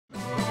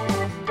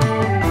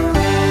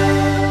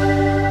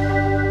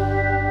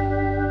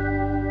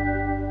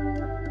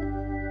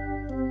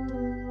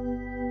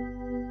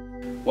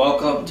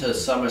Welcome to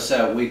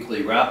Somerset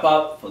Weekly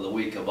Wrap-Up for the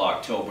week of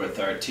October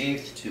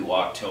 13th to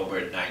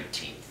October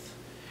 19th.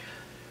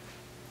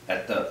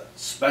 At the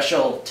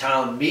special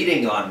town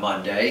meeting on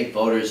Monday,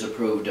 voters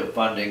approved of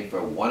funding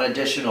for one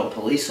additional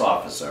police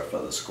officer for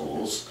the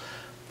schools.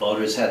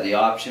 Voters had the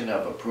option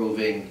of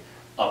approving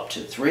up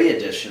to 3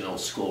 additional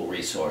school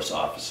resource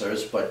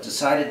officers, but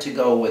decided to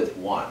go with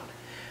 1.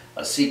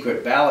 A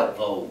secret ballot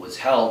vote was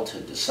held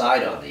to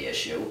decide on the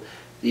issue.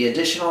 The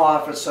additional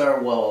officer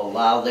will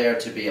allow there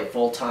to be a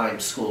full-time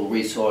school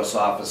resource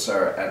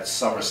officer at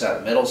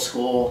Somerset Middle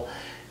School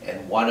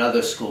and 1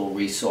 other school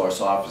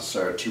resource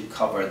officer to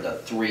cover the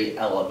 3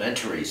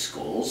 elementary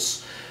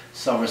schools.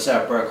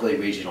 Somerset Berkeley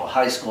Regional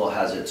High School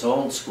has its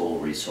own school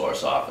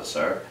resource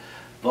officer.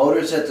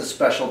 Voters at the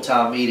special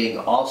town meeting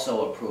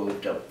also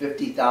approved of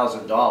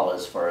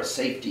 $50,000 for a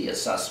safety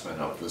assessment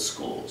of the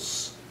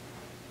schools.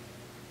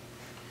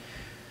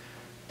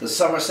 The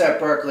Somerset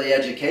Berkeley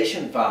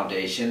Education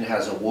Foundation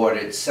has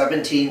awarded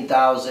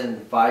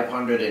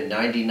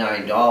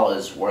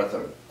 $17,599 worth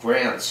of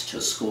grants to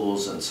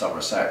schools in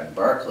Somerset and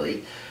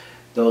Berkeley.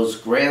 Those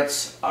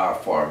grants are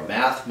for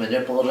math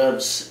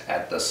manipulatives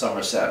at the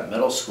Somerset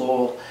Middle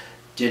School,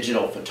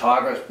 digital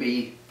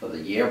photography for the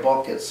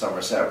yearbook at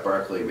Somerset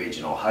Berkeley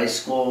Regional High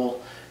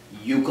School,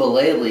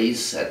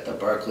 ukuleles at the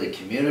Berkeley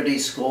Community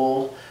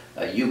School,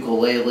 a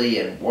ukulele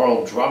and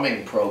world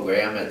drumming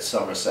program at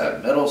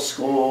Somerset Middle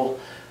School,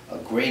 a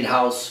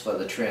greenhouse for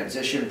the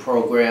transition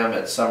program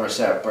at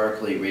Somerset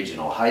Berkeley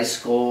Regional High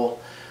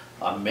School,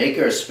 a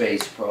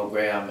makerspace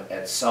program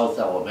at South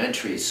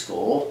Elementary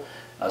School,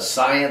 a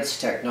science,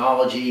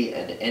 technology,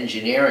 and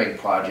engineering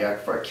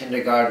project for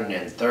kindergarten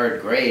and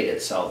 3rd grade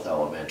at South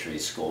Elementary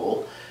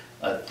School,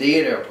 a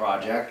theater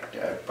project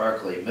at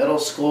Berkeley Middle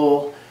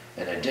School,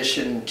 in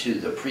addition to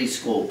the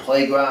preschool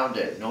playground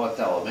at North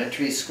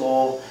Elementary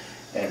School,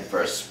 and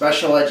for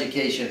special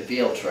education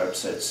field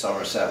trips at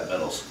Somerset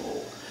Middle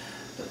School.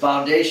 The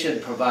foundation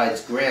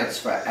provides grants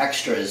for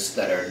extras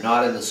that are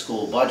not in the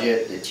school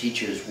budget that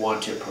teachers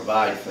want to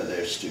provide for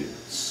their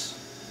students.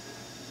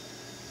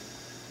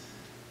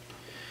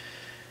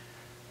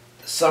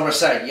 The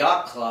Somerset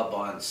Yacht Club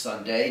on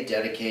Sunday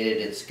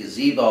dedicated its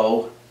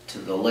gazebo to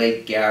the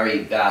late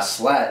Gary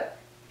Vaslett.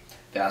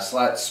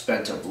 Vaslett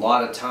spent a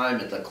lot of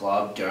time at the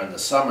club during the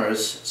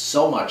summers,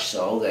 so much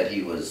so that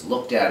he was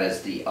looked at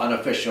as the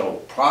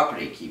unofficial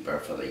property keeper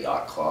for the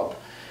yacht club.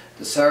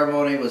 The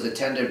ceremony was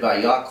attended by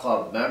yacht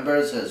club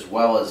members as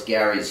well as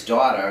Gary's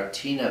daughter,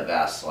 Tina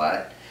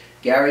Vaslett.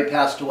 Gary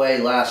passed away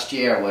last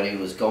year when he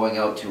was going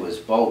out to his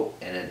boat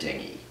in a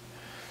dinghy.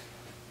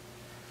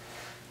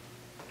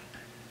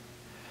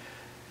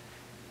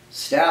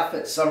 Staff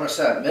at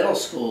Somerset Middle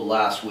School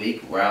last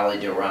week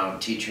rallied around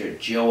teacher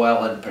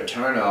Joellen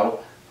Paterno,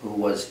 who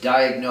was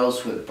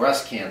diagnosed with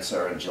breast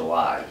cancer in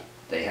July.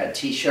 They had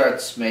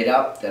t-shirts made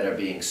up that are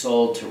being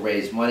sold to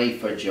raise money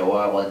for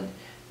Joellen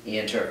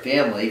and her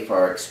family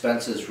for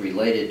expenses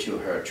related to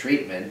her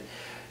treatment.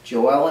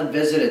 Joellen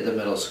visited the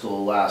middle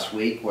school last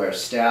week where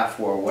staff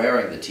were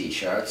wearing the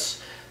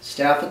t-shirts.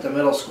 Staff at the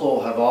middle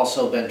school have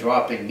also been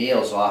dropping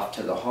meals off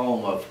to the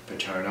home of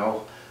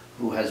Paterno,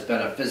 who has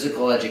been a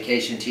physical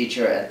education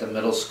teacher at the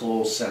middle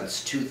school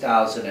since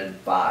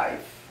 2005.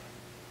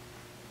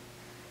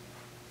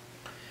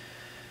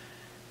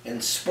 In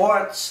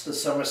sports, the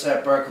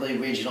Somerset Berkeley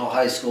Regional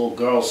High School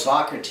girls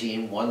soccer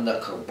team won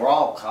the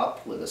Cabral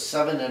Cup with a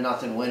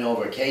 7-0 win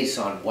over Case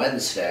on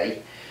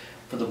Wednesday.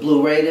 For the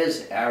Blue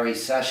Raiders, Ari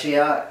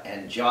Sashia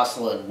and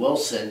Jocelyn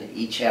Wilson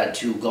each had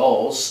 2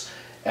 goals.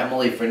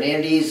 Emily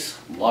Fernandez,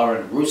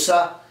 Lauren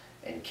Russa,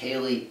 and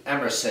Kaylee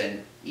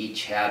Emerson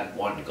each had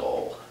 1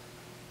 goal.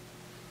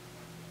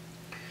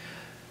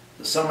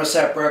 The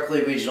Somerset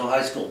Berkeley Regional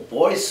High School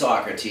boys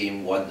soccer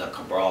team won the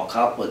Cabral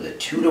Cup with a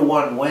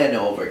 2-1 win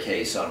over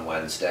Case on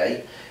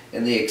Wednesday.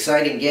 In the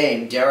exciting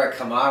game, Derek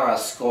Kamara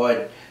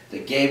scored the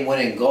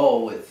game-winning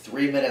goal with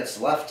 3 minutes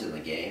left in the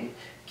game.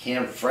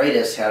 Cam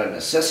Freitas had an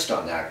assist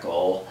on that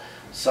goal.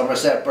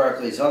 Somerset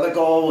Berkeley's other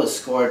goal was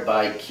scored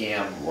by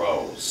Cam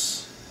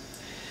Rose.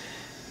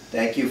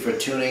 Thank you for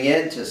tuning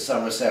in to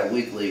Somerset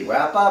Weekly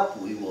Wrap-Up.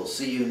 We will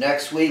see you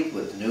next week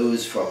with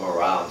news from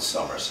around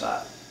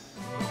Somerset.